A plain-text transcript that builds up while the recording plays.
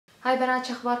هاي بنات،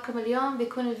 شو اخباركم؟ اليوم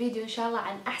بيكون الفيديو ان شاء الله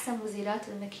عن احسن مزيلات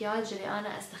المكياج اللي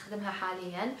انا استخدمها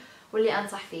حاليا واللي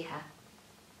انصح فيها.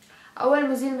 اول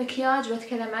مزيل مكياج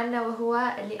بتكلم عنه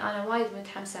وهو اللي انا وايد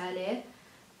متحمسة عليه،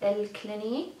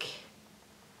 الكلينيك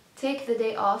Take the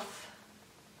Day Off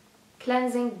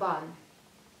Cleansing Balm.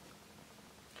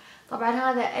 طبعا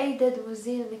هذا ايدد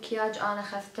مزيل مكياج انا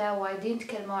اخذته، وايدين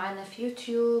تكلموا عنه في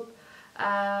يوتيوب،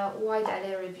 وايد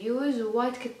عليه ريفيوز،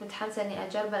 ووايد كنت متحمسة اني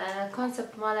اجربه لان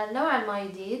الكونسبت ماله نوعا ما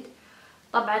جديد.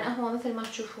 طبعا هو مثل ما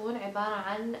تشوفون عبارة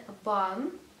عن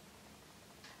بالم.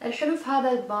 الحلو في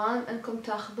هذا البالم انكم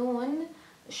تاخذون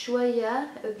شوية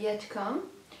بيدكم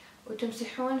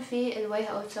وتمسحون في الوجه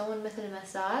او تسوون مثل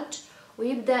مساج،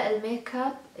 ويبدأ الميك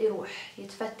اب يروح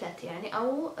يتفتت يعني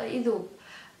او يذوب.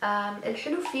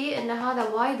 الحلو فيه ان هذا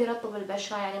وايد يرطب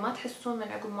البشرة، يعني ما تحسون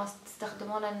من عقب ما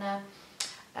تستخدمون انه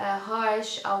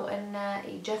هارش او انه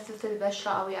يجفف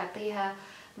البشرة او يعطيها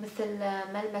مثل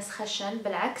ملمس خشن.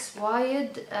 بالعكس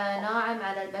وايد ناعم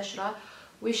على البشرة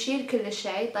ويشيل كل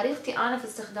شيء. طريقتي انا في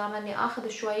استخدامه اني اخذ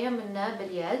شوية منه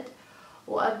باليد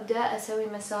وابدا اسوي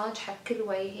مساج حق كل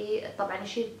وجهي. طبعا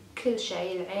يشيل كل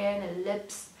شيء، العين،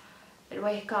 اللبس،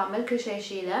 الوجه كامل، كل شيء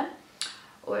يشيله.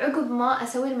 وعقب ما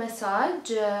اسوي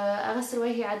المساج اغسل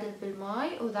وجهي عدل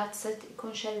بالماي وذاتس ات،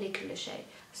 يكون شل لي كل شيء.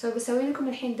 بسوي لكم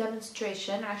الحين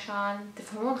demonstration عشان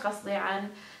تفهمون قصدي عن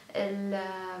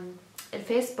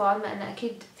الفيس بالم، لان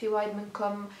اكيد في وايد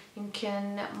منكم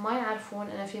يمكن ما يعرفون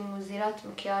ان في مزيلات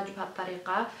مكياج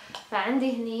بهالطريقة.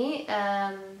 فعندي هني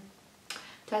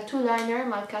تاتو لاينر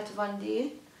مال كات فان دي،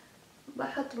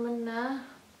 بحط منه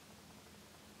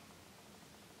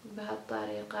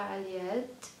بهالطريقة على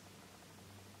اليد.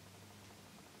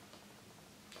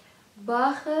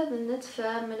 باخذ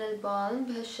نتفة من البالم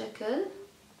بهالشكل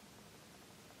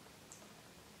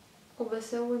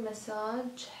وبسوي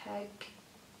مساج حق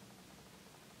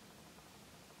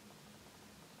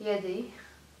يدي.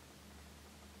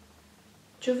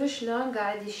 شوفوا شلون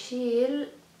قاعد يشيل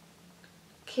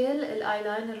كل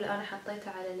الايلاينر اللي انا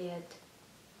حطيته على اليد.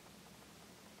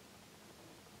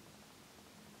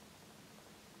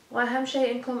 واهم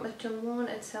شيء انكم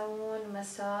تتمون تسوون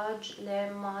مساج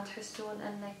لين ما تحسون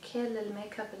ان كل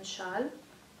الميك اب انشال.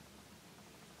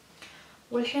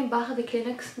 والحين باخذ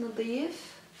كلينكس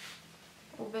نظيف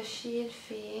وبشيل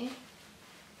فيه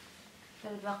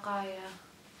البقايا.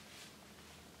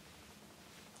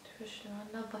 شوفوا شلون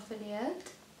نظف اليد،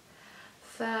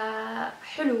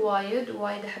 فحلو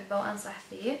وايد احبه وانصح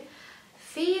فيه.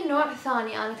 في نوع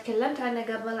ثاني انا تكلمت عنه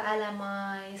قبل على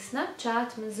ماي سناب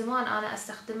شات، من زمان انا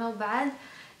استخدمه وبعد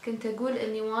كنت اقول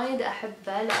اني وايد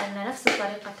احبه لانه نفس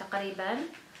الطريقة تقريبا،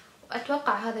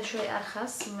 واتوقع هذا شوي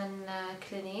ارخص من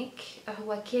كلينيك.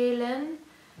 هو كيلن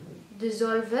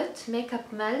ديزولفت ميك اب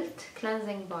ميلت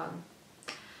كلينزينج بالم.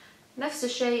 نفس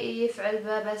الشيء في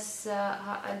علبة، بس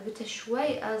علبته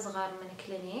شوي اصغر من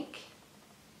كلينيك،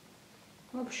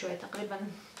 مو بشوي، تقريبا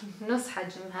نص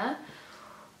حجمها،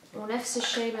 ونفس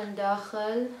الشيء من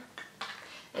داخل.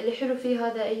 اللي حلو فيه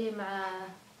هذا يجي مع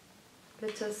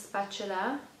ليتل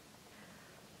سباتشولا،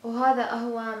 وهذا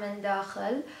هو من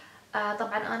داخل.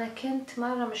 طبعا انا كنت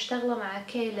مرة مشتغلة مع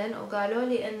كيلن وقالوا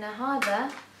لي ان هذا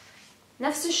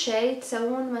نفس الشيء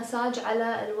تسوون مساج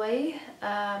على الوجه،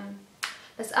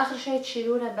 بس اخر شيء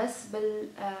تشيلونه بس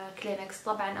بالكلينكس.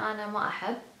 طبعا انا ما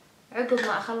احب عقب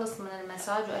ما اخلص من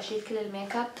المساج واشيل كل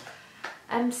الميك اب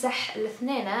امسح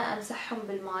الاثنين، امسحهم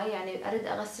بالماء، يعني ارد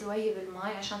اغسل وجهي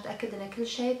بالماء عشان اتاكد ان كل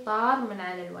شيء طار من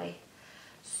على الوجه.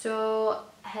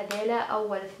 هذيلا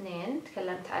اول اثنين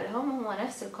تكلمت عليهم، هو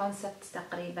نفس الكونسبت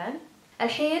تقريبا.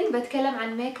 الحين بتكلم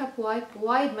عن ميك اب وايب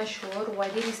وايد مشهور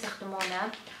وايدين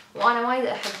يستخدمونه وانا وايد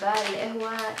احبه، اللي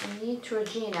هو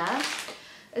نيتروجينا.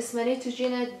 اسمه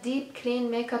نيتروجينا ديب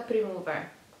كلين ميك اب ريموفر.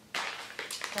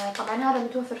 طبعا هذا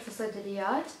متوفر في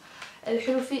الصيدليات.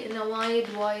 الحلو فيه انه وايد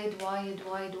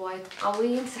قوي،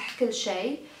 يمسح كل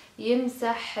شيء،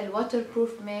 يمسح الواتر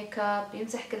بروف ميك اب،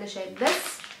 يمسح كل شيء.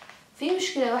 بس في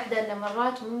مشكلة واحدة، انه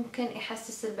مرات ممكن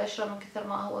يحسس البشرة من كثر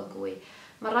ما هو قوي.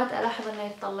 مرات الاحظ انه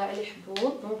يطلع لي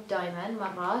حبوب، مو دايما،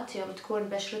 مرات يوم تكون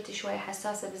بشرتي شوي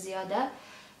حساسة بزيادة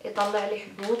يطلع لي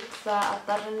حبوب،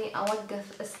 فاضطر اني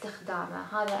اوقف استخدامه.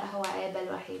 هذا هو عيبه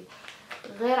الوحيد.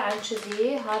 غير عن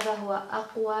كذي هذا هو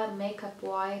اقوى ميك اب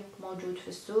وايب موجود في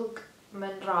السوق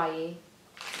من رايي.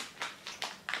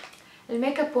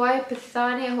 الميك اب وايب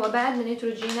الثاني هو بعد من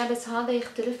نيتروجينا، بس هذا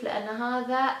يختلف لان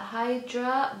هذا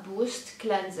هايدرا بوست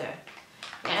كلينزر،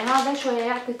 يعني هذا شوية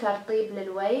يعطي ترطيب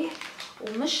للوجه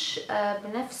ومش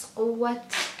بنفس قوة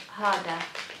هذا.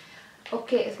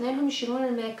 اوكي، اثنينهم يشيلون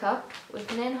الميك اب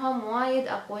واثنينهم وايد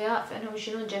اقوياء في انهم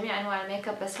يشيلون جميع انواع الميك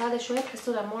اب، بس هذا شوي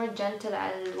تحسونه مور جنتل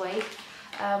على الوجه.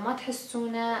 ما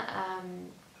تحسونه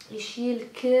يشيل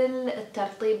كل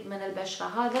الترطيب من البشرة.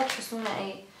 هذا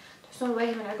تحسونه تحسون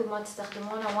الوجه من عقب ما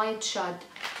تستخدمونه وايد شاد.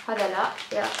 هذا لا،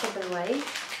 يرطب الوجه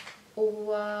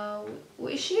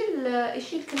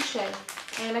ويشيل كل شيء.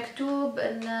 يعني مكتوب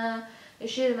انه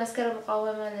يشيل المسكرة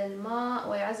المقاومة للماء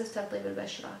ويعزز ترطيب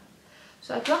البشرة.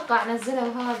 اتوقع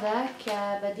نزلوا هذا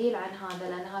كبديل عن هذا،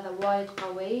 لان هذا وايد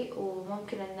قوي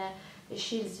وممكن انه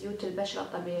يشيل زيوت البشرة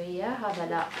الطبيعية. هذا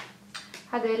لا،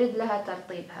 هذا يرد لها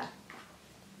ترطيبها.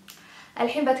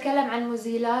 الحين بتكلم عن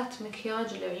مزيلات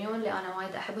مكياج العيون اللي انا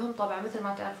وايد احبهم. طبعا مثل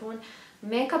ما تعرفون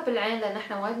ميك اب العين، لان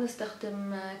احنا وايد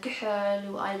نستخدم كحل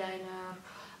وايلاينر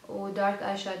ودارك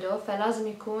اي شادو، فلازم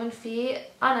يكون في،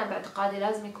 انا باعتقادي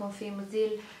لازم يكون في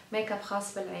مزيل ميك اب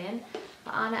خاص بالعين.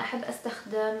 فانا احب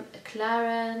استخدم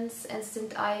كلارنس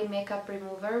انستنت اي ميك اب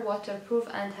ريموفر ووتر بروف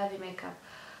اند هيفي ميك اب.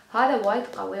 هذا وايد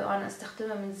قوي وانا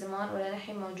استخدمه من زمان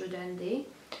وللحين موجود عندي.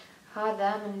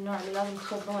 هذا من النوع اللي لازم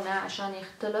تخلطونه عشان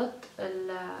يختلط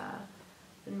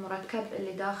المركب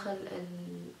اللي داخل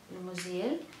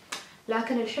المزيل.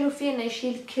 لكن الحلو فيه انه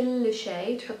يشيل كل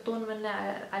شيء، تحطون منه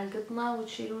على القطنة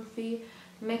وتشيلون فيه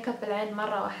ميك اب العين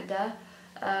مرة واحدة.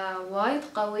 وايد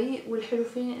قوي، والحلو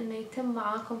فيه انه يتم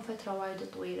معاكم فترة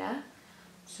وايد طويلة.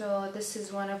 So this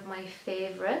is one of my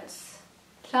favorites.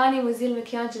 ثاني مزيل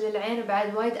مكياج للعين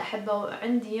وبعد وايد احبه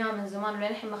وعندي اياه من زمان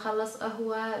وللحين ما خلص،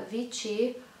 هو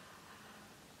فيتشي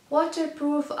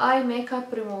waterproof eye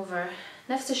makeup remover.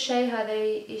 نفس الشيء، هذا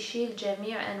يشيل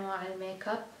جميع انواع الميك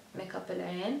اب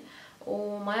العين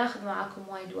وما ياخذ معاكم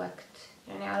وايد وقت.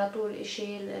 يعني على طول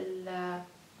يشيل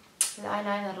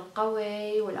الايلاينر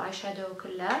القوي والاي شادو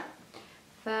كله.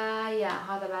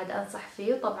 هذا بعد انصح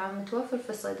فيه، وطبعا متوفر في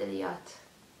الصيدليات.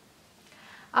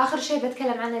 اخر شيء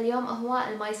بتكلم عنه اليوم هو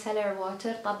المايسيلر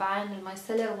ووتر. طبعا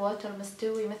المايسيلر ووتر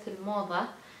مستوي مثل موضة،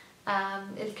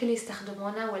 الكل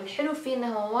يستخدمونه، والحلو فيه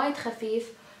انه هو وايد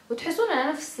خفيف وتحسونه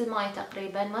نفس الماي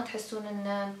تقريبا، ما تحسون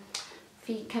انه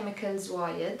في كيميكلز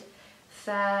وايد.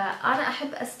 فانا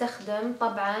احب استخدم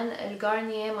طبعا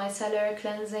الغارنيer مايسيلر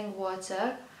كلينزينج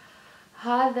ووتر.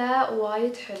 هذا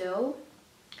وايد حلو،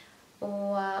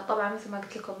 وطبعا مثل ما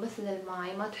قلت لكم مثل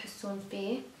الماي ما تحسون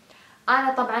فيه.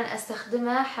 انا طبعا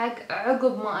استخدمه حق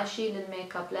عقب ما اشيل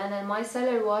الميك اب، لان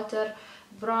المايسيلر ووتر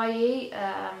برايي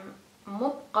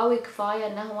مو قوي كفايه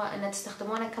انه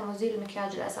تستخدمونه كمزيل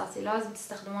المكياج الاساسي. لازم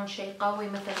تستخدمون شيء قوي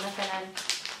مثلا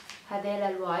هذيل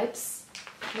الوايبس.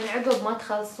 من عقب ما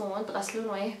تخلصون تغسلون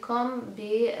وجهكم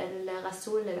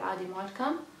بالغسول العادي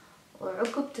مالكم،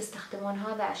 وعقب تستخدمون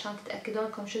هذا عشان تتاكدون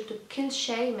انكم شلتوا كل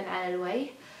شيء من على الوجه.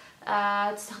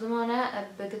 تستخدمونه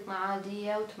بقطنة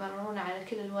عادية وتمررونه على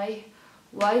كل الوجه.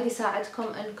 وايد يساعدكم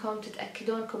انكم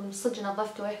تتاكدون انكم صدق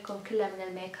نظفتوا وجهكم كله من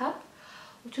الميك اب.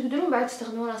 وتقدرون بعد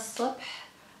تستخدمونه الصبح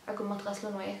عقب ما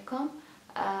تغسلون وجهكم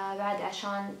بعد،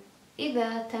 عشان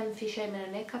اذا تم في شيء من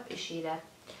الميك اب يشيله.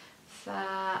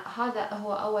 فهذا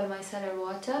هو اول مايسيلر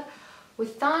ووتر.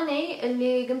 والثاني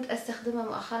اللي قمت استخدمه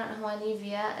مؤخرا هو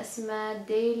نيفيا، اسمه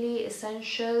ديلي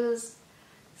اسينشلز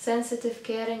sensitive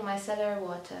caring micellar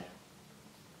water.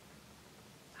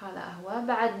 هذا هو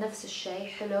بعد نفس الشيء،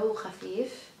 حلو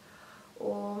وخفيف.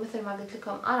 ومثل ما قلت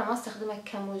لكم انا ما استخدمه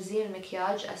كمزيل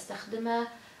مكياج، استخدمه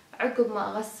عقب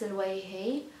ما اغسل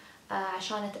وجهي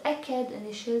عشان اتاكد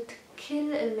اني شلت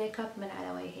كل الميك اب من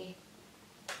على وجهي.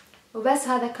 وبس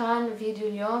هذا كان فيديو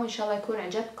اليوم، ان شاء الله يكون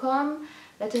عجبكم.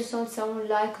 لا تنسون تسوون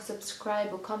لايك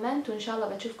وسبسكرايب وكومنت، وان شاء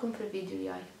الله بشوفكم في الفيديو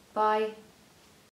الجاي. باي.